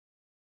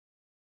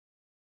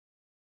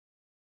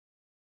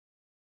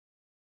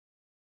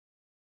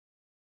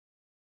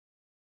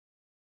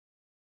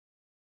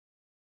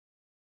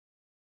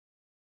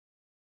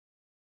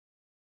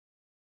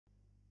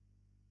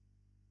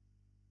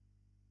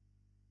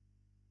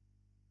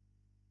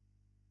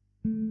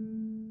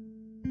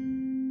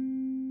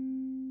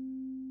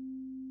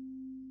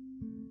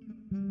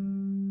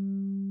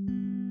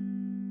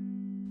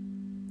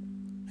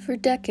For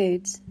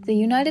decades, the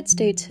United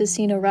States has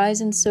seen a rise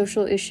in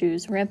social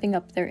issues ramping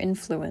up their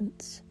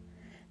influence.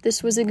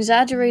 This was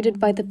exaggerated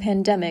by the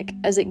pandemic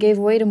as it gave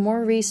way to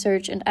more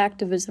research and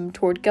activism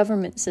toward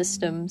government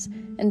systems,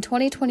 and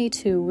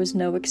 2022 was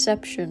no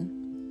exception.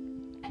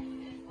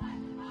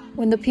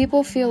 When the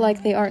people feel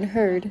like they aren't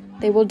heard,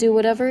 they will do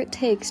whatever it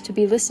takes to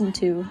be listened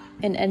to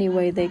in any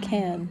way they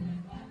can.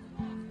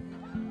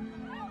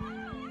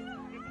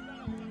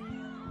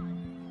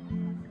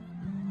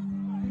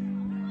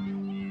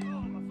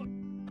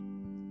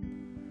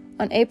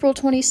 On April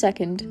 22,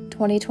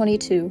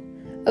 2022,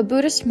 a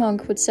Buddhist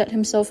monk would set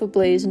himself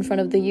ablaze in front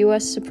of the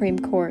U.S. Supreme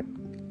Court.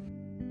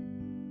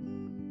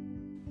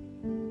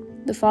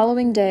 The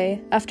following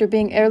day, after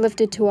being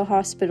airlifted to a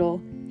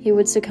hospital, he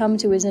would succumb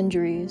to his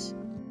injuries.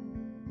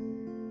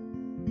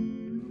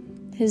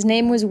 His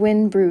name was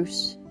Wynn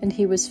Bruce, and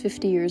he was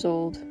 50 years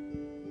old.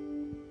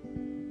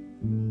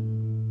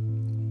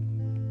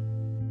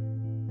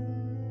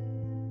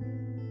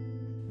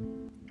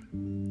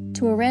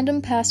 To a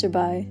random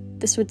passerby,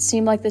 this would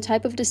seem like the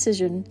type of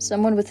decision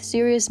someone with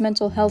serious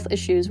mental health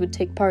issues would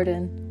take part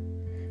in.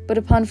 But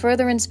upon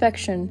further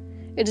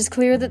inspection, it is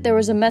clear that there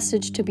was a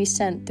message to be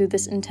sent through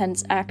this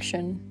intense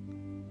action.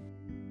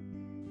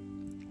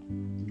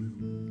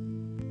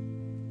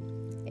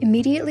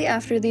 Immediately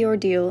after the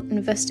ordeal,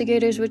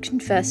 investigators would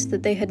confess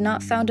that they had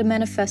not found a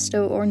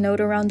manifesto or note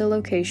around the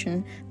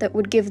location that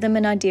would give them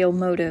an ideal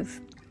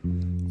motive.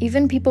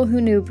 Even people who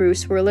knew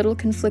Bruce were a little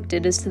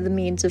conflicted as to the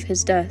means of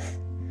his death.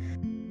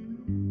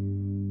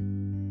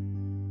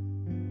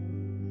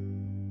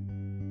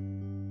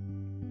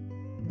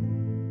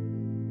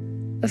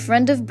 A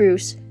friend of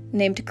Bruce,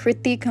 named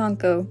Kriti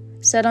Kanko,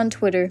 said on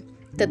Twitter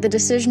that the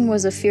decision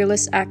was a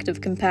fearless act of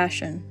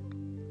compassion.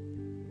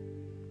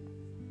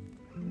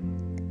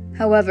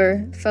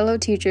 However, fellow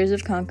teachers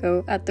of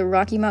Kanko at the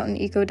Rocky Mountain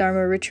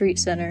Eco-Dharma Retreat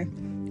Center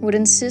would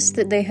insist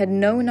that they had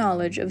no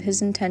knowledge of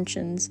his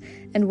intentions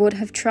and would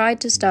have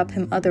tried to stop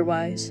him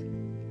otherwise.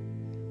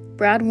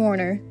 Brad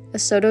Warner, a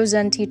Soto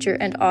Zen teacher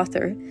and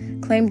author,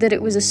 claimed that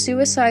it was a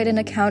suicide and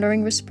a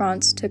countering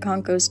response to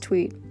Kanko's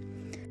tweet.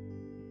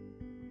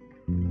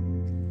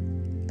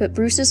 But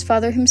Bruce's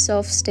father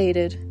himself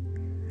stated,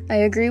 "I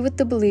agree with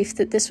the belief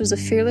that this was a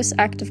fearless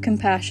act of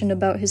compassion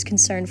about his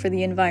concern for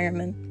the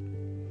environment.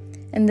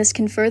 And this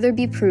can further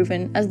be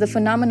proven as the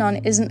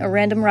phenomenon isn't a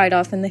random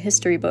write-off in the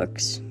history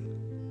books."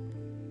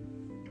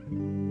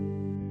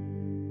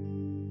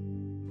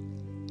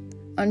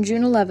 On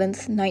June 11,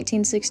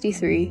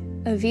 1963,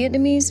 a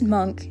Vietnamese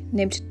monk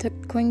named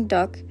Quang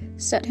Duc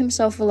set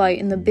himself alight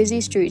in the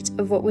busy streets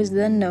of what was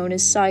then known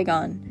as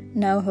Saigon,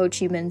 now Ho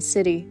Chi Minh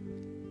City.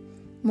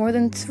 More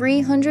than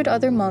 300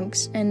 other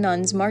monks and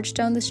nuns marched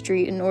down the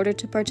street in order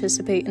to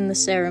participate in the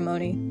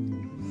ceremony.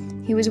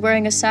 He was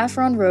wearing a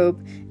saffron robe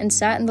and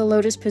sat in the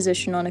lotus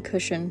position on a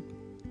cushion.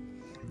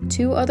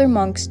 2 other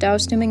monks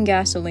doused him in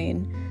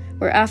gasoline,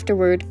 where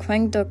afterward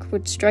Quang Duc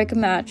would strike a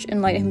match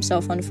and light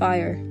himself on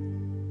fire.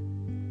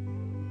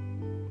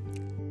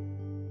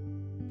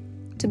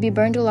 To be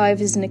burned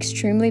alive is an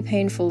extremely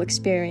painful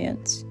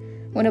experience.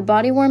 When a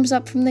body warms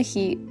up from the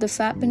heat, the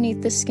fat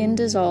beneath the skin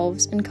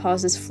dissolves and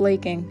causes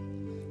flaking.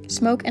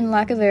 Smoke and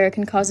lack of air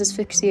can cause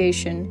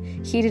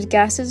asphyxiation, heated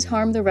gases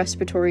harm the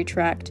respiratory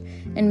tract,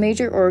 and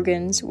major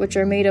organs, which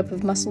are made up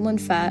of muscle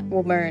and fat,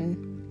 will burn.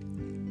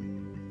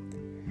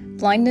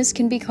 Blindness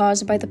can be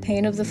caused by the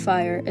pain of the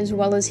fire, as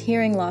well as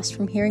hearing loss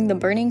from hearing the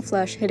burning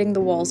flesh hitting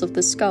the walls of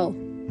the skull.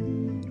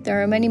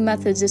 There are many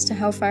methods as to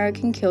how fire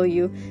can kill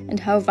you and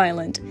how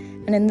violent,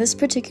 and in this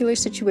particular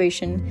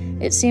situation,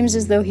 it seems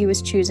as though he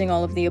was choosing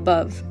all of the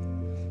above,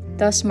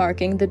 thus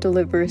marking the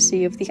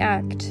deliberacy of the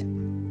act.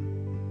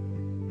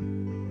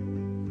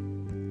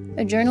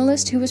 A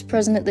journalist who was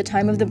present at the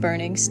time of the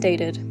burning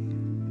stated,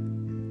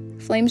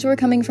 "Flames were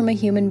coming from a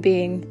human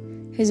being.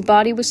 His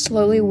body was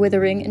slowly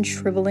withering and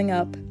shriveling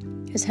up,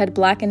 his head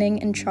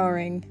blackening and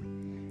charring.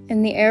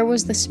 In the air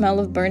was the smell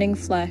of burning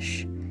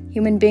flesh.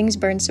 Human beings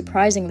burn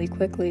surprisingly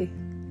quickly.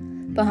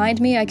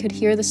 Behind me I could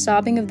hear the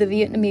sobbing of the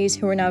Vietnamese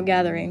who were now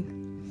gathering.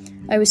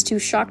 I was too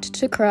shocked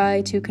to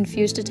cry, too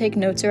confused to take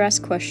notes or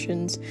ask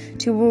questions,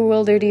 too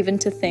bewildered even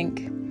to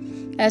think.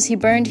 As he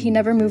burned, he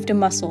never moved a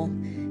muscle,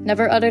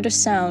 never uttered a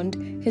sound,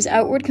 his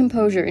outward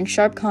composure in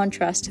sharp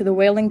contrast to the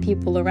wailing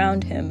people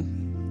around him."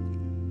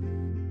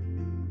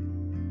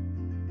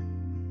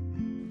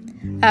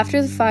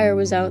 After the fire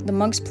was out, the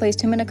monks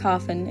placed him in a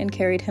coffin and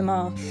carried him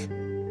off.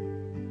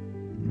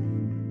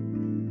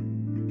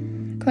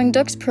 Quang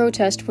Duc's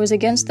protest was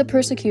against the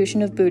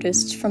persecution of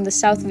Buddhists from the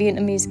South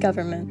Vietnamese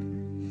government.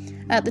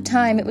 At the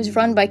time, it was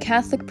run by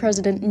Catholic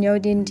President Ngo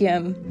Dinh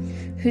Diem,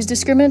 whose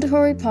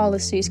discriminatory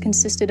policies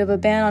consisted of a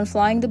ban on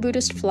flying the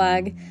Buddhist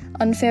flag,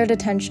 unfair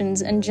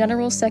detentions, and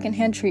general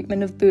second-hand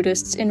treatment of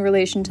Buddhists in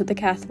relation to the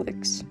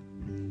Catholics.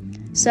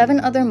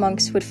 7 other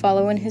monks would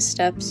follow in his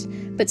steps,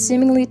 but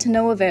seemingly to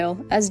no avail,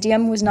 as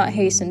Diem was not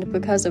hastened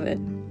because of it.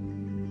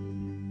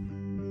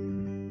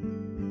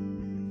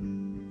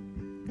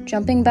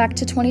 Jumping back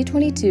to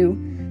 2022,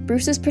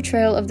 Bruce's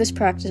portrayal of this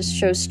practice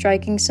shows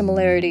striking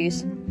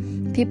similarities.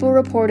 People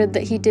reported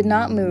that he did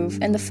not move,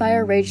 and the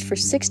fire raged for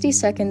 60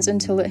 seconds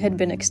until it had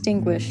been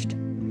extinguished.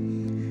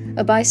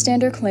 A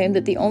bystander claimed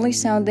that the only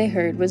sound they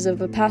heard was of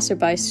a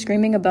passerby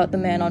screaming about the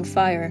man on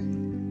fire.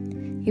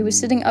 He was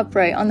sitting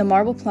upright on the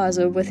marble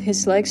plaza with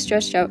his legs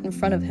stretched out in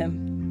front of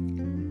him.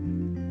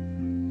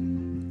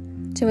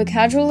 To a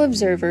casual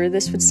observer,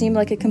 this would seem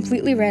like a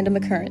completely random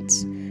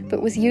occurrence,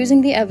 but with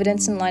using the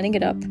evidence and lining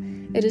it up,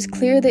 it is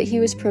clear that he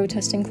was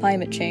protesting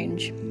climate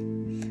change.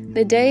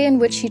 The day in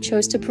which he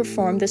chose to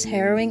perform this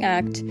harrowing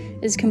act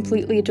is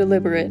completely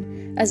deliberate,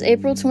 as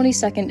April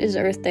 22nd is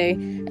Earth Day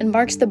and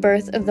marks the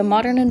birth of the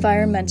modern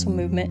environmental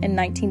movement in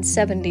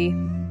 1970.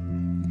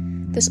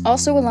 This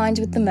also aligns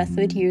with the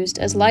method used,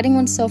 as lighting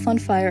oneself on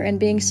fire and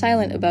being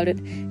silent about it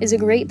is a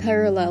great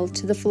parallel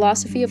to the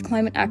philosophy of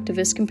climate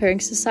activists comparing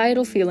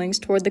societal feelings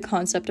toward the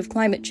concept of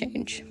climate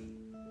change.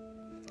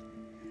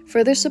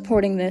 Further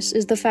supporting this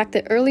is the fact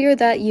that earlier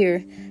that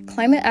year,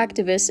 climate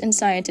activist and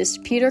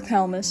scientist Peter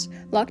Kalmus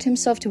locked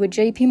himself to a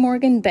JP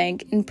Morgan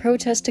bank in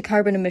protest to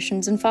carbon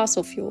emissions and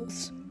fossil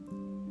fuels.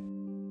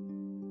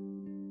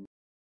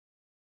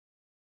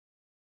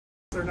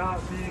 They're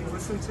not being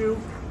listened to.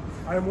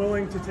 I am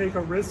willing to take a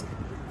risk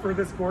for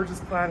this gorgeous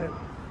planet,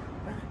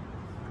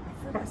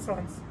 for my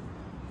sons.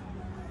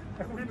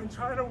 And we've been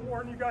trying to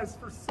warn you guys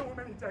for so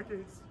many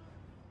decades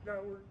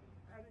that we're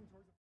heading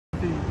towards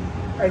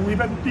and we've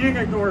been being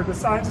ignored. The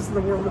scientists in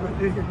the world have been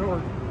being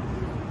ignored.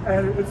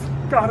 And it's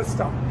gotta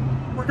stop.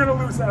 We're gonna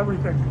lose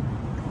everything.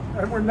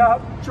 And we're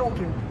not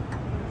joking.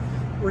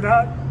 We're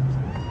not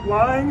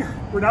lying.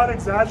 We're not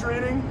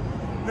exaggerating.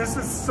 This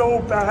is so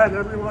bad,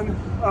 everyone,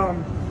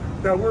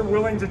 that we're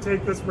willing to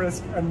take this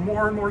risk, and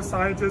more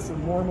scientists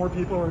and more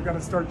people are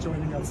gonna start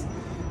joining us.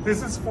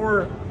 This is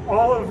for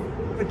all of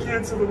the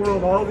kids of the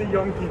world, all of the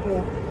young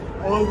people,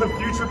 all of the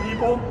future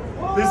people.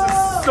 This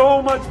is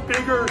so much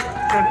bigger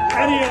than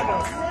any of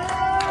us.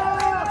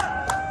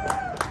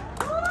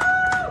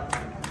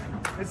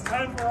 It's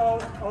time for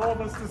all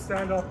of us to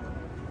stand up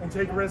and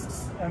take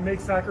risks and make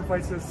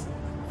sacrifices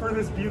for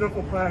this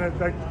beautiful planet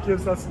that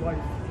gives us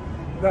life,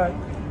 that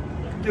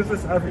gives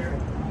us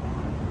everything.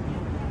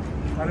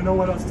 I don't know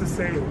what else to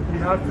say. We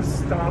have to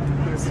stop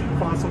this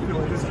fossil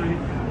fuel industry.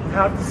 We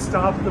have to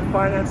stop the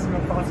financing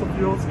of fossil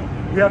fuels.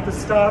 We have to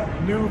stop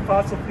new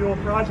fossil fuel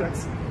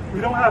projects. We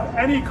don't have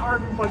any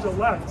carbon budget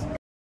left.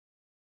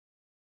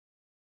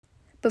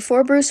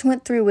 Before Bruce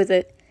went through with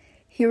it,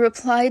 he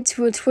replied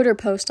to a Twitter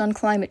post on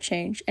climate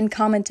change and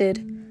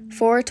commented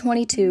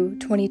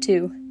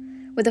 4/22/22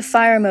 with a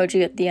fire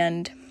emoji at the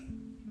end.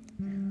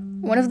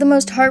 One of the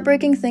most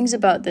heartbreaking things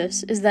about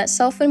this is that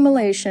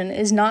self-immolation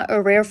is not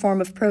a rare form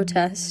of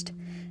protest.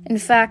 In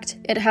fact,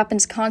 it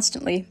happens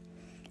constantly.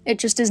 It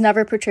just is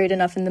never portrayed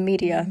enough in the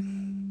media.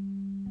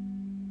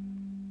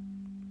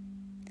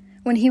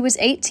 When he was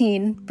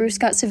 18, Bruce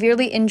got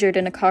severely injured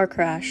in a car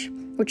crash,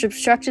 which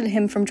obstructed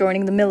him from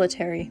joining the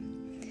military.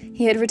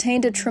 He had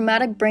retained a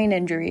traumatic brain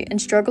injury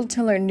and struggled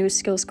to learn new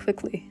skills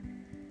quickly.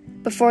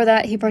 Before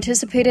that, he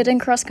participated in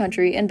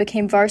cross-country and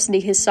became varsity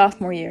his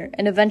sophomore year,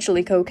 and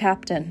eventually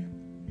co-captain.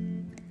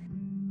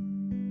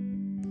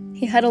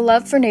 He had a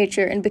love for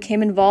nature and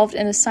became involved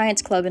in a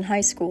science club in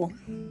high school.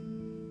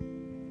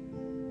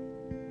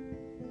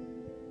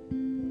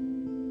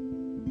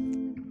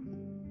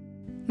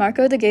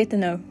 Marco de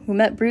Gaetano, who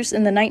met Bruce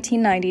in the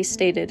 1990s,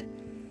 stated,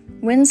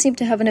 "Wynn seemed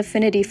to have an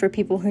affinity for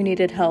people who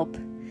needed help,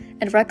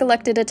 and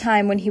recollected a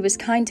time when he was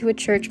kind to a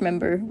church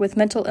member with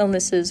mental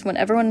illnesses when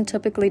everyone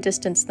typically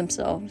distanced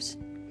themselves."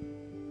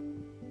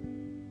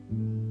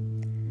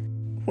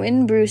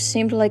 Wynn Bruce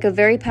seemed like a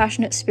very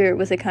passionate spirit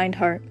with a kind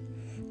heart.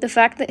 The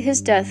fact that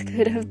his death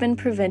could have been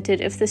prevented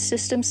if the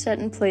system set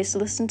in place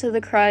listened to the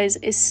cries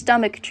is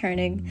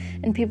stomach-churning,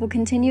 and people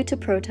continue to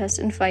protest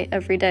and fight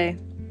every day.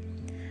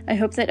 I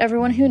hope that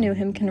everyone who knew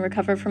him can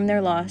recover from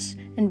their loss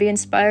and be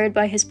inspired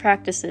by his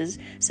practices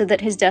so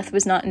that his death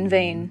was not in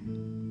vain.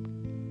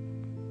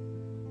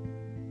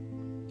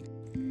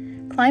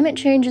 Climate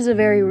change is a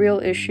very real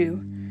issue,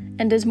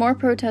 and as more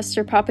protests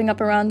are popping up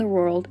around the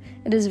world,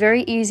 it is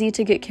very easy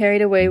to get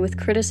carried away with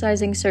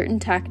criticizing certain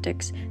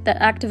tactics that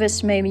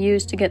activists may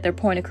use to get their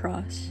point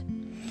across.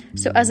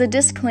 So as a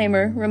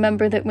disclaimer,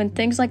 remember that when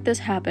things like this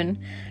happen,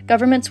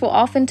 governments will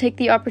often take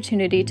the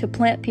opportunity to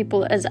plant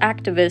people as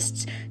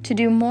activists to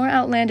do more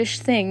outlandish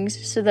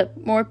things so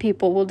that more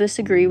people will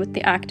disagree with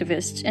the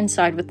activists and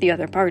side with the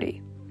other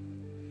party.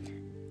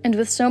 And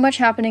with so much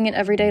happening in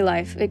everyday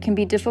life, it can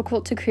be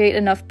difficult to create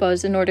enough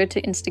buzz in order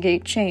to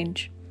instigate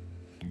change.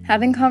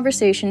 Having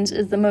conversations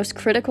is the most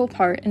critical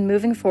part in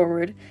moving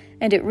forward,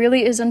 and it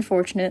really is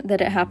unfortunate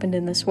that it happened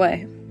in this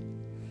way.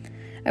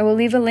 I will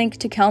leave a link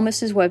to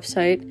Kalmus's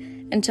website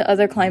and to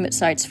other climate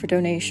sites for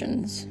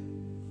donations.